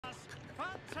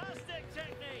Fantastic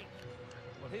technique.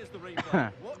 Well, here's the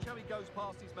replay. Watch how he goes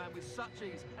past his man with such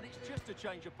ease, and it's just a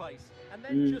change of pace. And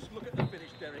then just look at the finish,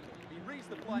 Derek. He reads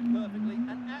the flight perfectly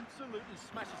and absolutely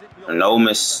smashes it beyond. No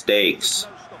mistakes.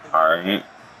 All right.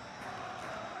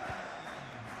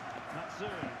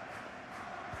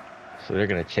 So they're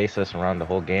gonna chase us around the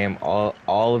whole game. All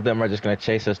of them are just gonna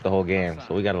chase us the whole game.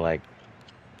 So we gotta like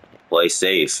Play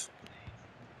safe.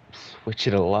 switch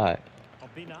it a lot.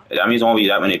 That means there won't be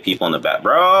that many people in the back,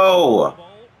 bro.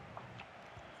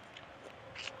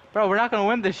 Bro, we're not gonna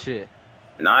win this shit.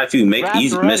 Not if you make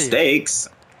these mistakes.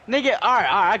 Nigga, alright,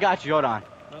 I got you. Hold on.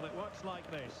 Well, it works like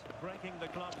this, breaking the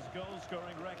club's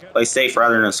goal-scoring record. Play safe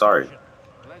rather than sorry. Well,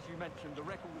 as you mentioned, the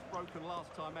record was broken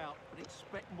last time out, but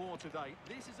expect more today.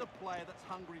 This is a player that's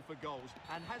hungry for goals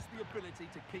and has the ability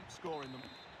to keep scoring them.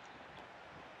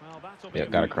 Well, Yeah,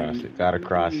 gotta cross it. Gotta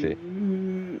cross it.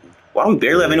 Why do we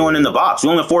barely have anyone in the box? We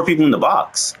only have 4 people in the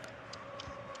box.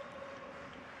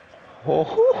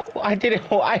 Oh, I didn't.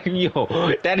 Yo,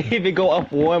 that didn't even go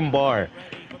up 1 bar.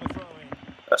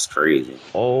 That's crazy.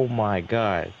 Oh my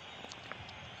god.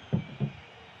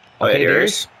 Wait,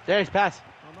 Darius. Darius, pass.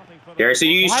 Darius,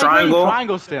 you use Why triangle?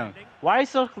 Triangle still? Why are you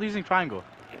still using triangle?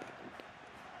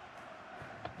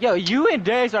 Yo, you and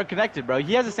Darius are connected, bro.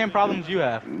 He has the same problems you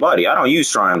have. Buddy, I don't use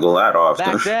triangle that often.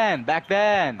 Back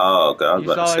then. Oh, God, I was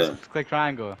You about saw to say. us click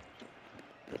triangle.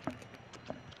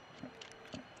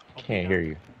 Can't hear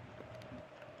you.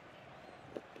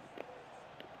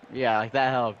 Yeah, like that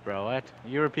helped, bro. What?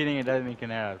 You repeating it doesn't mean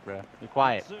Canera, bro. Be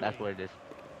quiet. That's what it is.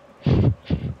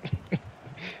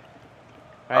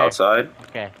 Right. Outside.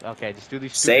 Okay. Just do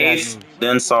these Safe,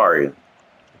 then sorry.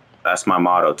 That's my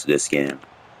motto to this game.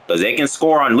 Because they can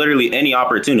score on literally any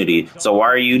opportunity. So why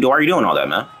are you doing all that,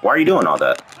 man? Why are you doing all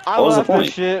that? What was the point?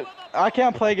 This shit. I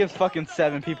can't play against fucking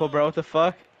 7 people, bro. What the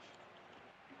fuck?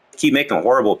 Keep making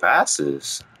horrible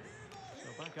passes.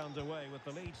 So back underway with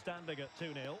the lead standing at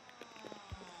 2-0.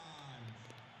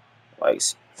 Like,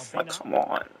 come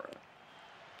on, bro.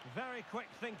 Very quick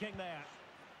thinking there.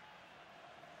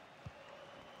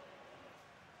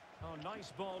 Oh,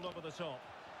 nice ball over the top.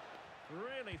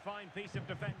 Really fine piece of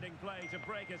defending play to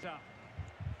break it up.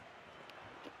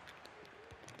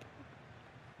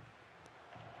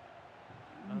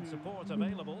 And support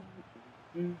available.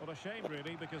 What a shame,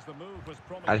 really, because the move was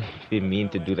promising. I didn't mean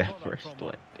to do that first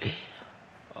one.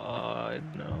 Oh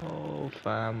no,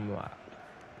 fam.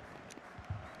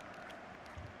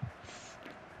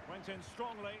 Went in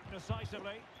strongly,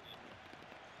 decisively.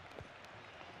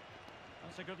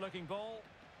 That's a good-looking ball.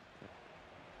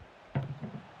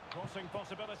 Crossing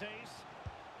possibilities.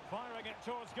 Firing it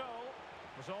towards goal.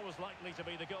 Was always likely to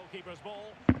be the goalkeeper's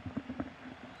ball.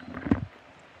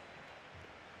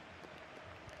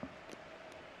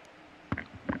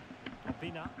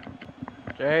 Pina.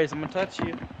 Darius, I'm gonna touch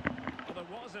you. Well, there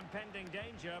was impending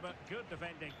danger, but good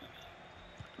defending.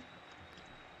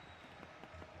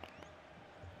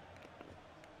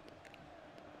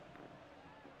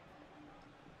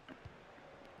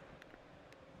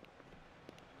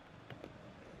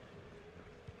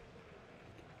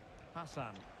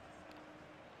 Hassan.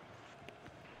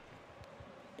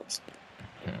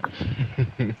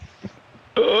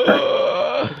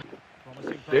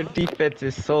 Their defense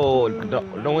is so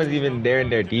no one's even there in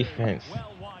their defense.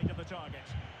 Well wide of the target.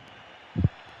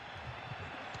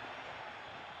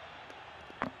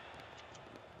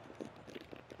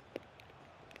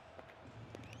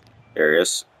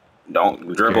 Darius,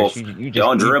 don't dribble. You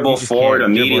don't dribble forward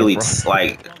immediately.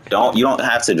 Like, you don't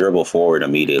have to dribble forward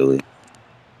immediately.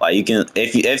 Like, you can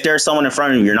if there's someone in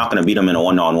front of you, you're not gonna beat them in a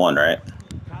 1-on-1, right?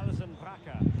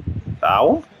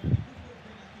 Foul?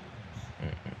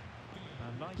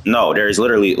 No, there's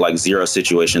literally like 0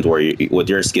 situations where you, with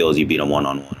your skills, you beat them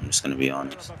 1-on-1. I'm just gonna be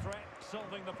honest.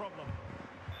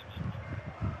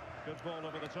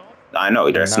 I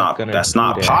know that's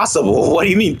not possible. What do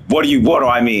you mean? What do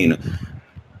I mean?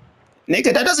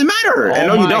 Nigga, that doesn't matter. I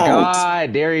know you don't. Oh my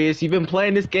God, Darius, you've been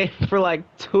playing this game for like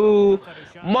 2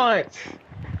 months.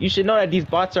 You should know that these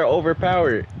bots are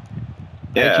overpowered.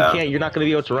 Yeah. You're not gonna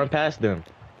be able to run past them.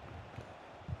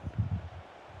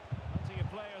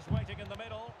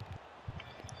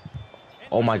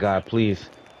 Oh my God, please.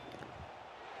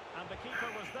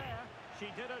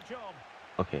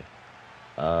 Okay.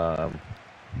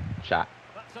 Shot.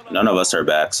 None of us are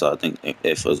back, so I think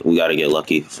we gotta get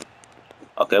lucky.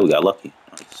 Okay, we got lucky.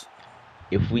 Nice.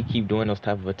 If we keep doing those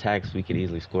type of attacks, we could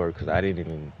easily score. Because I didn't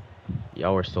even.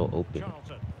 Y'all were so open.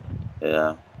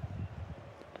 Yeah.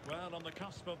 Well, on the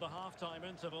cusp of the halftime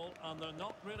interval, and they're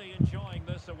not really enjoying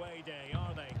this away day,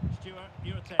 are they? Stuart,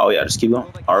 your take. Oh yeah, just keep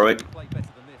going. All right.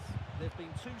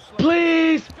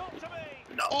 Please. Got to be.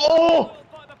 Oh!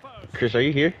 Chris, are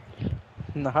you here?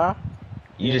 Nah.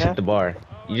 You just hit the bar.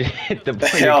 You just hit the bar.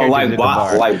 Your Hell, character just hit the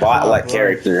bar. like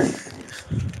character.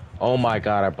 Oh my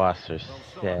god, our boss are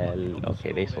Well, solid sell. working on the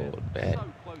Okay, they score here. sold bad. So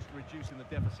close to reducing the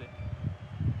deficit.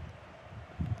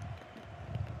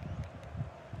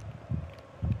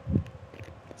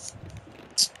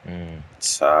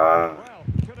 Well,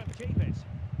 couldn't keep it.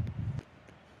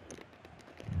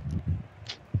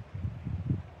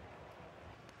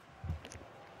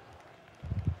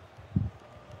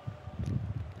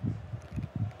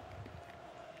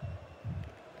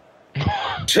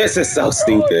 This is so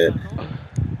stupid.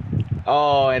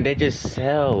 Oh, and they just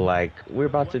sell like we're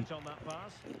about to. Wait on that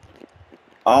pass.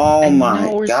 Oh And my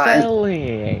now we're god.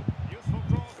 selling. Useful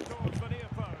cross towards the near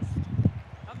post.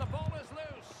 And the ball is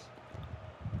loose.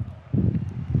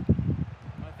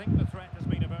 I think the threat has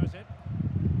been averted.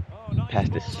 Oh, nice Pass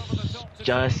ball this over the top to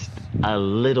just chase. a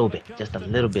little But it bit, comes just a to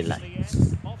little bit nothing like. in the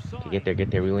end. Offside.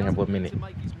 Get there. We only have 1 Doesn't need minute. to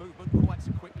make his movement quite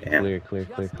so quickly. Damn. Clear.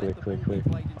 Just let the ball be played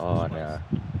into Oh the space. nah.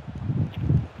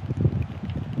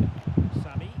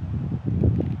 Sammy.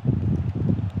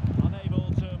 Unable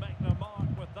to make the mark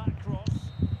with that cross.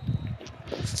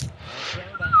 So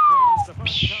that brings the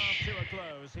first half to a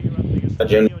close here at the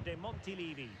Estadio de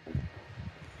Montilivi.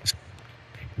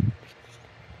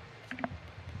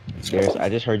 There's. I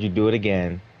just heard you do it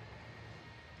again.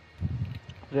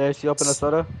 There's you open a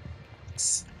soda.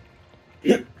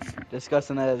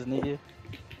 Discussing that as nigga.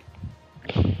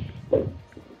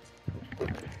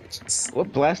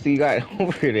 What plastic you got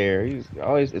over there? It's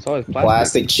always plastic.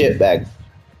 Plastic chip bag.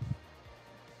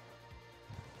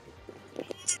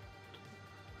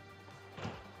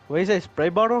 What do you say? Spray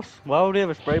bottles? Why would we have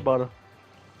a spray bottle?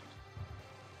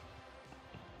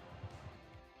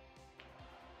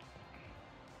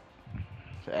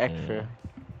 It's extra.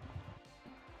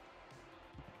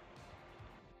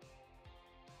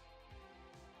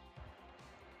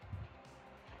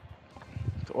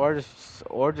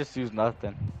 Or just use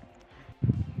nothing.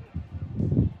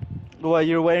 What,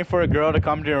 you're waiting for a girl to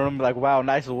come to your room like, wow,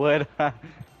 nice wood.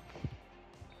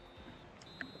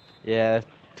 Yeah,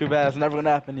 too bad it's never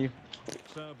gonna happen to you.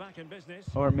 So back in business.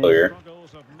 Or me. Clear.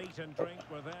 Struggles of meat and drink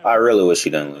were there I really wish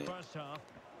you didn't in the leave. first half.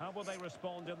 How will they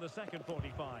respond in the second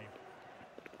 45?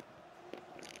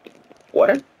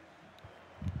 What?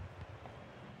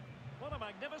 What a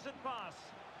magnificent pass.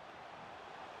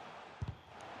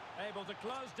 Able to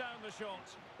close down the shot.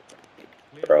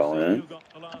 Clear Throw to see in. who got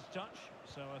the last touch.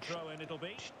 So a throw in it'll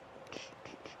be.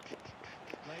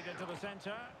 Played into the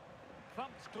centre.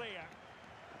 Thumped clear.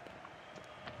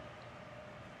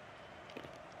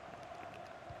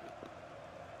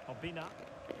 Obina.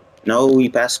 No, he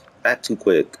passed back too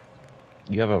quick.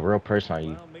 You have a real person on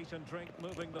you. Well, meat and drink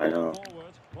moving the I ball know. forward.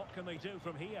 What can they do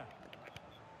from here?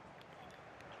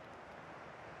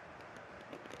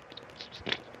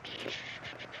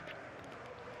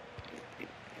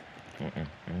 Meat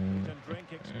and drink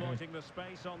exploiting the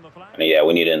space on the flank. I mean, yeah,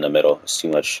 we need it in the middle. It's too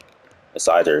much. It's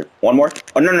either one more.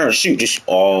 Oh no, shoot! Just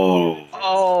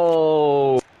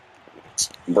Oh.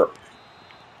 bro.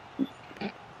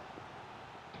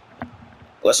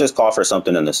 Let's just call for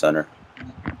something in the center.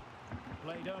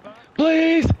 Played over.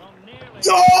 Please. Well, nearly.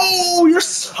 Yo, you're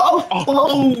so Oh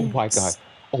close. my god.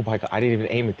 Oh my god. I didn't even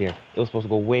aim it there. It was supposed to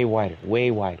go way wider. Way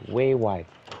wide.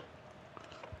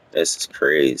 This is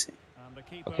crazy. And the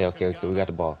keeper Okay. can We got the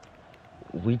gather. ball.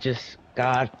 We just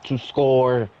got to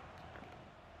score.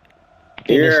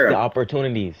 Finish Here. the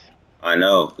opportunities. I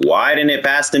know. Why didn't it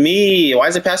pass to me? Why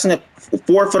is it passing to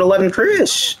 4'11"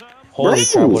 Chris? Holy Bro.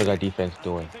 crap! What is our defense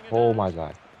doing? Oh my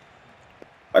god.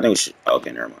 I think we should.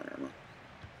 Okay, never mind.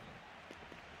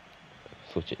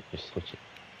 Switch it. Just switch it.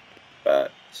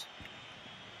 But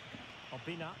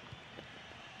Obina.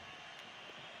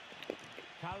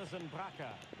 Carlsen Bracker.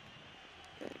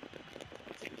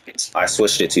 I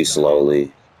switched it too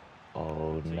slowly.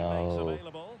 Oh Teammates no.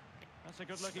 available. That's a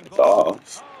good looking ball.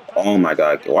 Oh my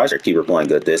god. Why is our keeper playing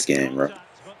good this game, bro? Contact,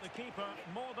 but the keeper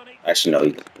more than equal. Actually, no,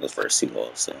 he the first 2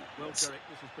 goals. So. Well, Derek, this has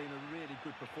been a really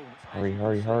good performance.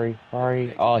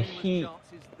 Hurry. Oh, he.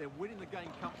 Chances, they're winning the game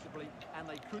comfortably, and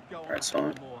they could go on That's to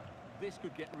score fine. more. This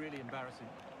could get really embarrassing.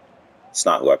 It's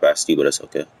not who I passed to, but it's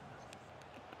okay. Meat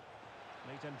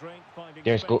and drink finding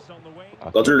There's space go- on the wing.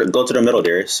 Go to the middle,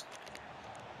 Darius.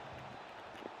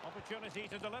 Opportunity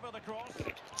to deliver the cross.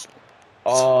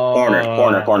 Oh. Corner.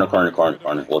 We'll take corners.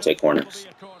 Will be a corner.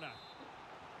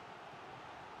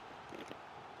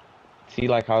 See,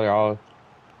 like how they're all.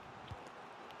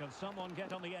 Can someone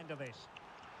get on the end of this?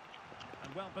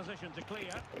 And well positioned to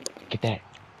clear. Get that.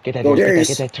 Go, Darius. Darius.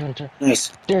 Get that. Turn.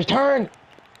 Nice. There's turn.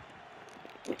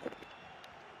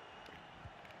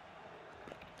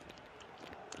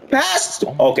 Pass.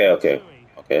 Oh my Okay, okay,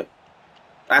 okay.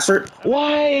 Pass her.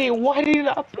 Why? Why did he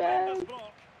not pass?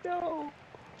 No.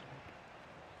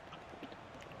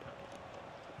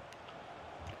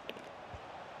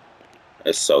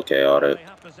 It's so chaotic. They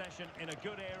have possession in a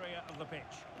good area of the pitch.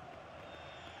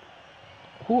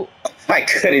 Who? I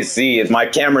couldn't see it. My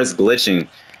camera's glitching.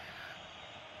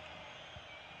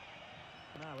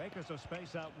 Now acres of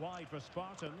space out wide for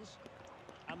Spartans.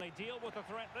 And they deal with the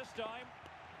threat this time.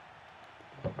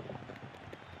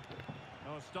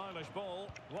 Oh, stylish ball.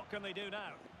 What can they do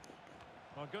now?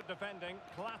 Well, good defending.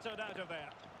 Clattered out of there.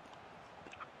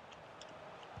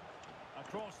 A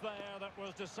cross there that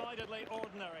was decidedly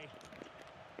ordinary.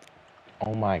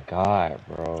 Oh my God,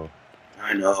 bro.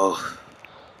 I know.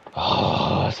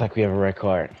 Oh, it's like we have a red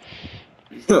card.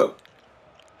 It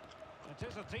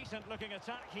is a decent looking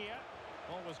attack here.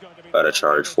 Always going to be Gotta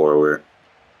charge forward.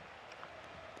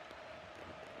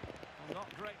 not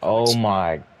great. Oh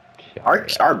my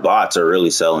Our bots are really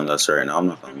selling us right now. I'm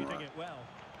not gonna lie. Distributing it well.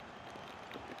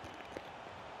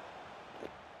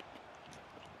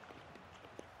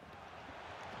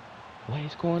 What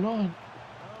is going on?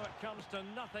 Oh, it comes to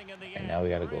nothing in the And end. now we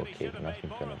gotta go Really kick, should and have that's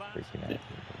made gonna more of freaking that. out.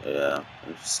 Yeah.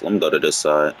 Let me go to this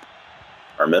side.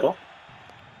 Our middle?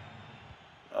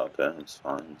 Okay, it's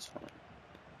fine. It's fine.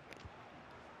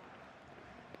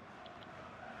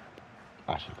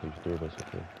 I should push through, but it's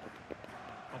okay.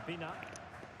 Obina.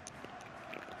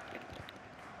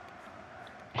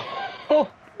 Oh,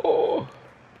 oh.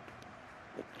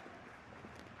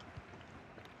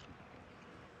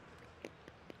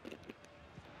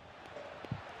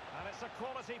 And it's a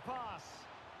quality pass.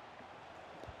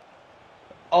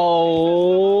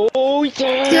 Oh,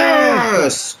 yes!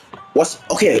 Yes! What's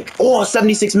okay? Oh,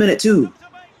 76 minute too. To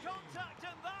make contact in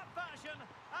that fashion,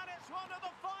 and it's one of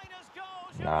the finest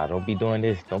goals. Nah, don't be doing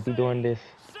this. Don't be doing this.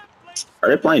 Are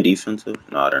they playing defensive?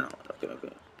 No, they're not. Okay,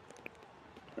 okay.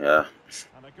 Yeah.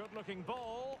 And a good looking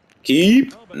ball.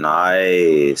 Keep.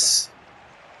 Nice.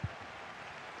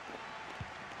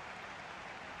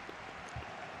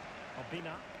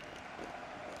 Obina.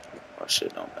 Oh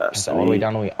shit! Don't pass That's to all the way me.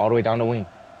 down the wing. All the way down the wing.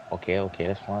 Okay, okay,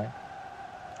 that's fine.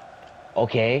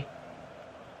 Okay.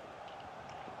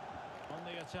 On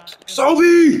the attack.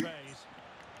 Sophie!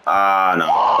 Ah, no,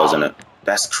 wasn't it?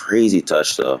 That's crazy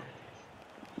touch though.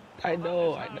 I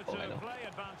know, I know, I know. Play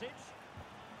advantage.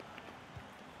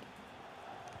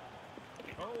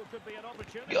 Oh, could be an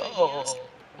opportunity. Yo. Here.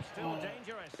 Still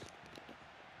dangerous.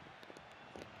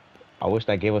 I wish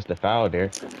that gave us the foul there.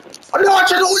 No,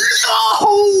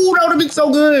 that would have been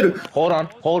so good. Hold on,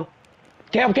 hold.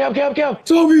 Cap.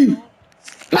 Sophie!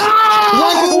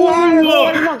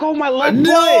 Why did I go with my left foot?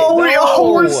 No,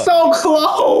 we're so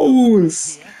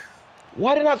close. Here.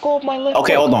 Why did I go with my left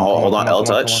Okay, foot? hold on. L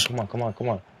touch. Come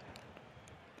on.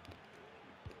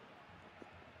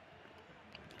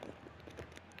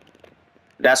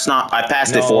 That's not. I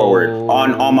passed it No. forward.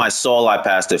 On my soul, I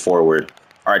passed it forward.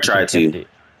 Or I tried to.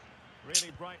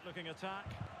 Really bright looking attack.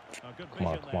 A good Come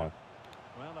on. vision there.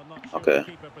 Well, I'm not sure Okay, the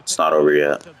keeper it's not over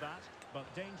yet. particularly that, but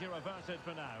danger averted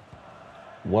for now.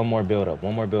 One more build up.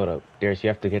 Darius, you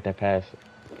have to get that pass.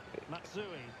 Matsui.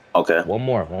 Okay. One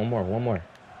more.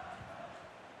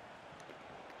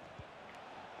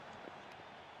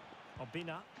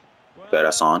 Obina. Well, Okay,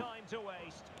 that's on. time to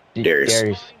waste.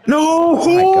 Darius. No! Oh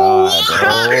my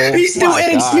God, bro. He's still My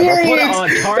God, bro. Put it on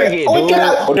target,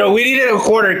 dude. No, we needed a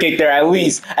quarter kick there, at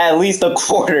least a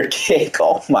quarter kick.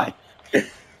 Oh my.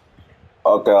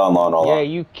 Okay, hold on. Yeah,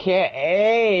 you can't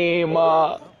aim.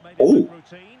 Well, made it Ooh. look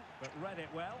routine, but read it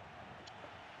well.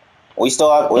 We still.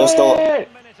 1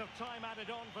 minute of time added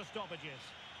on for stoppages.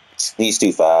 He's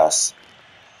too fast.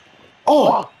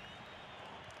 Oh!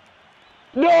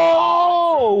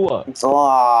 No!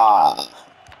 Ah.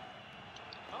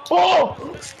 Oh!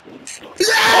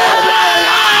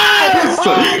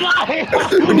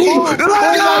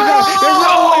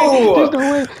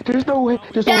 There's no way.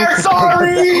 Yeah,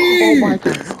 sorry!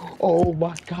 Oh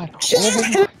my god.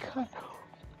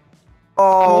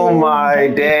 Oh my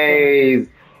days.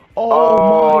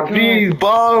 Oh my god. These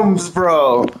bums,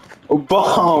 bro.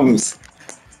 Bums.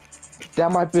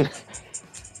 That might be.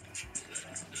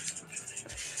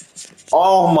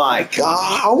 Oh my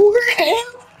god.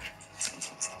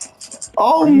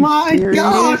 Oh my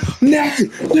god.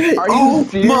 Oh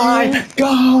my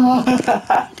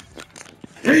god.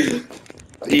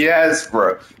 Yes,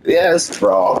 bro. Yes,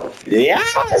 bro.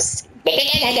 Yes.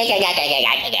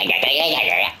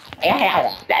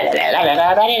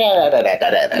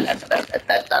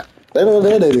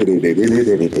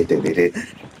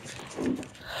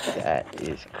 That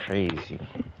is crazy.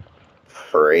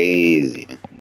 Crazy.